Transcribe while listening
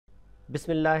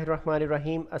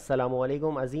बिस्मिल्लाहिर्रहमानिर्रहीम। अस्सलाम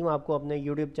वालेकुम। अजीम आपको अपने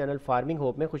यूट्यूब चैनल फार्मिंग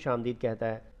होप में खुश आमदीद कहता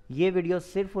है। ये वीडियो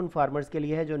सिर्फ उन फार्मर्स के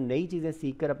लिए है जो नई चीज़ें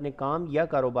सीख कर अपने काम या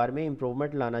कारोबार में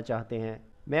इम्प्रूवमेंट लाना चाहते हैं।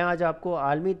 मैं आज आपको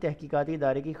आलमी तहकीकाती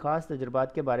इदारे की ख़ास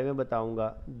तजुर्बात के बारे में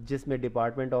बताऊंगा, जिसमें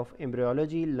डिपार्टमेंट ऑफ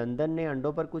एम्ब्रियोलॉजी लंदन ने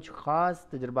अंडों पर कुछ ख़ास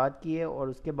तजुर्बात किए और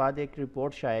उसके बाद एक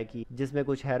रिपोर्ट शाया की जिसमें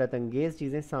कुछ हैरत अंगेज़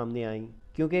चीज़ें सामने आईं।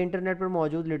 क्योंकि इंटरनेट पर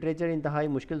मौजूद लिटरेचर इंतहाई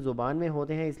मुश्किल ज़ुबान में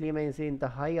होते हैं, इसलिए मैं इसे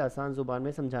इंतहाई आसान ज़ुबान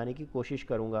में समझाने की कोशिश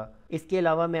करूँगा। इसके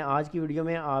अलावा मैं आज की वीडियो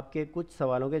में आपके कुछ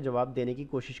सवालों के जवाब देने की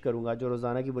कोशिश करूँगा जो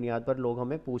रोज़ाना की बुनियाद पर लोग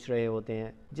हमें पूछ रहे होते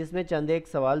हैं, जिसमें चंद एक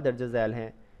सवाल दर्ज झैल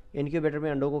हैं। इनक्यूबेटर में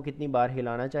अंडों को कितनी बार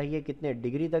हिलाना चाहिए, कितने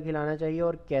डिग्री तक हिलाना चाहिए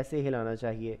और कैसे हिलाना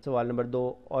चाहिए। सवाल नंबर 2,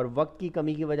 और वक्त की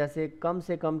कमी की वजह से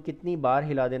कम कितनी बार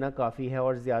हिला देना काफ़ी है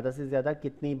और ज़्यादा से ज़्यादा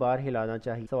कितनी बार हिलाना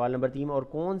चाहिए। सवाल नंबर 3, और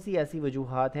कौन सी ऐसी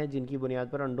वजूहात हैं जिनकी बुनियाद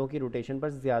पर अंडों की रोटेशन पर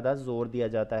ज़्यादा जोर दिया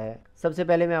जाता है। सबसे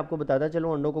पहले मैं आपको बताता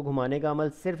चलूँ, अंडों को घुमाने का अमल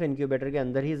सिर्फ इनक्यूबेटर के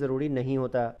अंदर ही ज़रूरी नहीं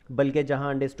होता, बल्कि जहाँ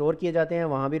अंडे स्टोर किए जाते हैं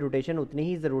वहाँ भी रोटेशन उतनी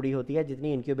ही ज़रूरी होती है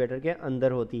जितनी इनक्यूबेटर के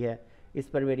अंदर होती है। इस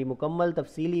पर मेरी मुकम्मल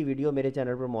तफसीली वीडियो मेरे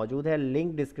चैनल पर मौजूद है,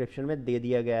 लिंक डिस्क्रिप्शन में दे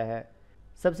दिया गया है।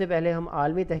 सबसे पहले हम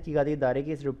आलमी तहकीकाती इदारे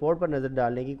की इस रिपोर्ट पर नज़र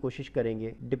डालने की कोशिश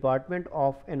करेंगे। Department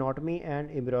of anatomy and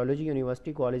embryology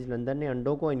university college London ने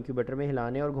अंडों को इनक्यूबेटर में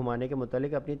हिलाने और घुमाने के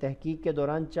मुतालिक अपनी तहकीक के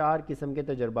दौरान 4 किस्म के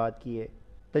तजर्बात किए।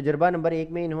 तजर्बा नंबर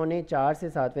 1 में इन्होंने 4 से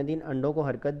 7वें दिन अंडों को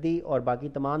हरकत दी और बाकी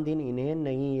तमाम दिन इन्हें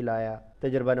नहीं हिलाया।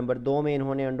 तजर्बा नंबर 2 में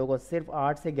इन्होंने अंडों को सिर्फ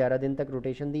 8 से 11 दिन तक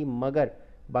रोटेशन दी, मगर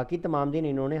बाकी तमाम दिन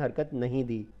इन्होंने हरकत नहीं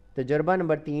दी। तजर्बा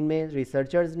नंबर 3 में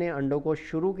रिसर्चर्स ने अंडों को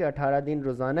शुरू के 18 दिन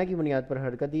रोज़ाना की बुनियाद पर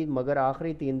हरकत दी, मगर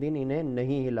आखिरी 3 दिन इन्हें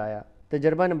नहीं हिलाया।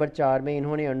 तजर्बा नंबर 4 में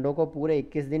इन्होंने अंडों को पूरे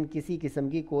 21 दिन किसी किस्म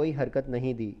की कोई हरकत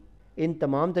नहीं दी। इन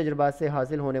तमाम तजर्बात से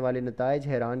हासिल होने वाले नताइज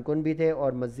हैरान कुन भी थे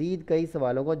और मज़ीद कई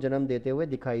सवालों को जन्म देते हुए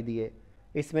दिखाई दिए।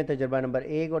 इसमें तजर्बा नंबर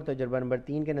 1 और तजर्बा नंबर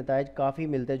 3 के नताइज काफ़ी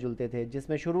मिलते जुलते थे,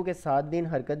 जिसमें शुरू के 7 दिन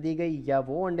हरकत दी गई या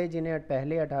वो अंडे जिन्हें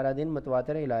पहले 18 दिन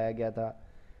मतवातर हिलाया गया था।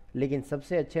 लेकिन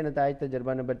सबसे अच्छे नताइज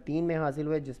तजर्बा नंबर 3 में हासिल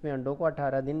हुए, जिसमें अंडों को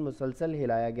 18 दिन मुसलसल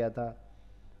हिलाया गया था।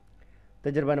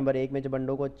 तजर्बा नंबर 1 में जब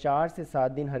अंडों को 4 से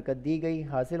 7 दिन हरकत दी गई,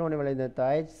 हासिल होने वाले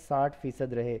नताइज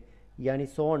 60% रहे, यानी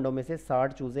 100 अंडों में से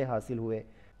 60 चूज़े हासिल हुए।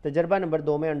 तजर्बा नंबर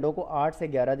 2 में अंडों को 8 से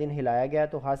 11 दिन हिलाया गया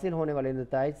तो हासिल होने वाले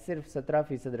नताइज सिर्फ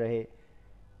 17% रहे,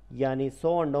 यानी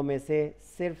 100 अंडों में से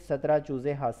सिर्फ 17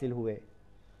 चूज़े हासिल हुए।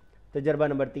 तजर्बा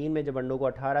नंबर 3 में जब अंडों को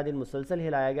 18 दिन मुसलसल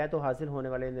हिलाया गया तो हासिल होने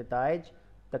वाले नताइज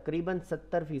तकरीबन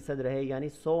 70% रहे, यानी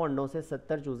 100 अंडों से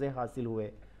 70 चूज़े हासिल हुए।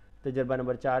 तजर्बा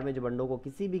नंबर 4 में जब अंडों को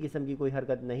किसी भी किस्म की कोई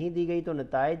हरकत नहीं दी गई तो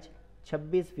नताइज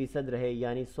 26% रहे,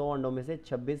 यानी 100 अंडों में से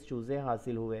 26 चूज़े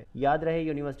हासिल हुए। याद रहे,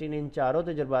 यूनिवर्सिटी ने इन चारों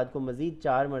तजर्बात को मज़ीद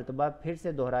 4 मरतबा फिर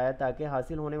से दोहराया ताकि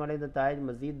हासिल होने वाले नताइज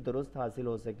मज़ीद दुरुस्त हासिल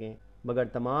हो सकें, मगर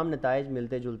तमाम नताइज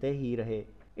मिलते जुलते ही रहे।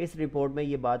 इस रिपोर्ट में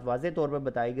ये बात वाज़े तौर पर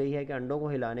बताई गई है कि अंडों को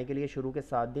हिलाने के लिए शुरू के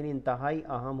 7 दिन इंतहाई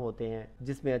अहम होते हैं,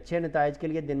 जिसमें अच्छे नताइज के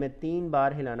लिए दिन में 3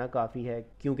 बार हिलाना काफ़ी है,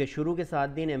 क्योंकि शुरू के 7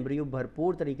 दिन एम्ब्रियो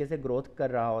भरपूर तरीके से ग्रोथ कर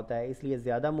रहा होता है, इसलिए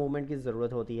ज़्यादा मूवमेंट की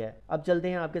ज़रूरत होती है। अब चलते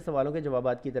हैं आपके सवालों के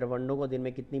जवाबात की तरफ। अंडों को दिन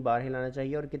में कितनी बार हिलाना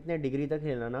चाहिए और कितने डिग्री तक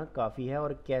हिलाना काफ़ी है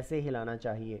और कैसे हिलाना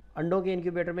चाहिए। अंडों के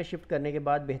इनक्यूबेटर में शिफ्ट करने के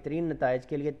बाद बेहतरीन नताइज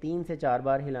के लिए 3 से 4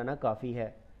 बार हिलाना काफ़ी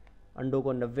है। अंडों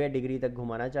को 90 डिग्री तक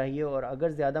घुमाना चाहिए और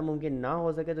अगर ज़्यादा मुमकिन ना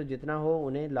हो सके तो जितना हो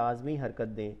उन्हें लाजमी हरकत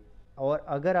दें। और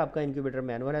अगर आपका इनक्यूबेटर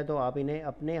मैनुअल है तो आप इन्हें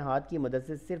अपने हाथ की मदद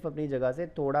से सिर्फ अपनी जगह से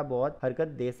थोड़ा बहुत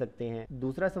हरकत दे सकते हैं।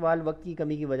 दूसरा सवाल, वक्त की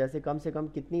कमी की वजह से कम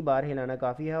कितनी बार हिलाना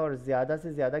काफ़ी है और ज़्यादा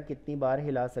से ज़्यादा कितनी बार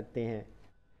हिला सकते हैं।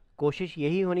 कोशिश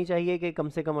यही होनी चाहिए कि कम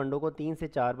से कम अंडों को 3 से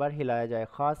 4 बार हिलाया जाए,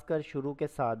 खासकर शुरू के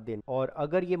 7 दिन। और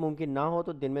अगर ये मुमकिन ना हो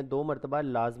तो दिन में 2 मरतबा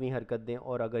लाजमी हरकत दें,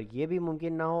 और अगर ये भी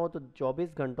मुमकिन ना हो तो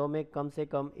 24 घंटों में कम से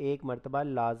कम 1 मरतबा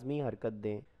लाजमी हरकत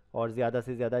दें, और ज़्यादा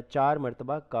से ज़्यादा 4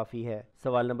 मरतबा काफ़ी है।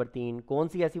 सवाल नंबर 3, कौन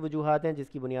सी ऐसी वजूहात हैं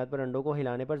जिसकी बुनियाद पर अंडों को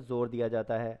हिलाने पर जोर दिया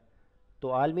जाता है। तो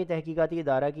आलमी तहकीकाती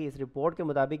इदारा की इस रिपोर्ट के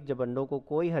मुताबिक जब अंडों को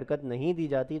कोई हरकत नहीं दी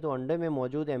जाती तो अंडे में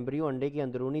मौजूद एम्ब्रियो अंडे की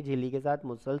अंदरूनी झिल्ली के साथ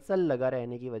मुसलसल लगा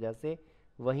रहने की वजह से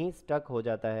वहीं स्टक हो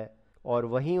जाता है और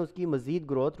वहीं उसकी मज़ीद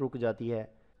ग्रोथ रुक जाती है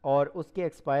और उसके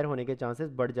एक्सपायर होने के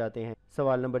चांसेस बढ़ जाते हैं।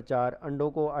 सवाल नंबर 4, अंडों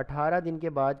को 18 दिन के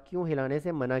बाद क्यों हिलाने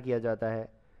से मना किया जाता है।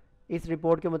 इस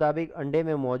रिपोर्ट के मुताबिक अंडे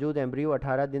में मौजूद एम्ब्रियो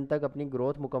 18 दिन तक अपनी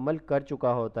ग्रोथ मुकम्मल कर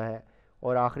चुका होता है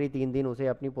और आखिरी 3 दिन उसे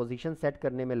अपनी पोजीशन सेट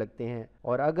करने में लगते हैं,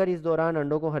 और अगर इस दौरान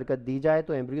अंडों को हरकत दी जाए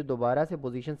तो एम्ब्रियो दोबारा से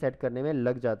पोजीशन सेट करने में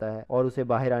लग जाता है और उसे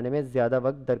बाहर आने में ज़्यादा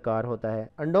वक्त दरकार होता है।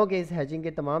 अंडों के इस हैचिंग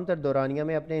के तमाम तर दौरानिया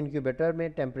में अपने इनक्यूबेटर में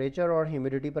टेम्परेचर और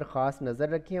ह्यूमिडिटी पर ख़ास नज़र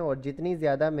रखें और जितनी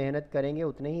ज़्यादा मेहनत करेंगे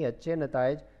उतने ही अच्छे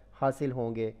नताइज हासिल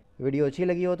होंगे। वीडियो अच्छी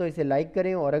लगी हो तो इसे लाइक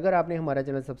करें और अगर आपने हमारा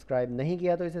चैनल सब्सक्राइब नहीं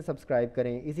किया तो इसे सब्सक्राइब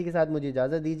करें। इसी के साथ मुझे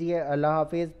इजाज़त दीजिए। अल्लाह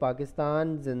हाफिज़।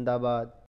 पाकिस्तान जिंदाबाद।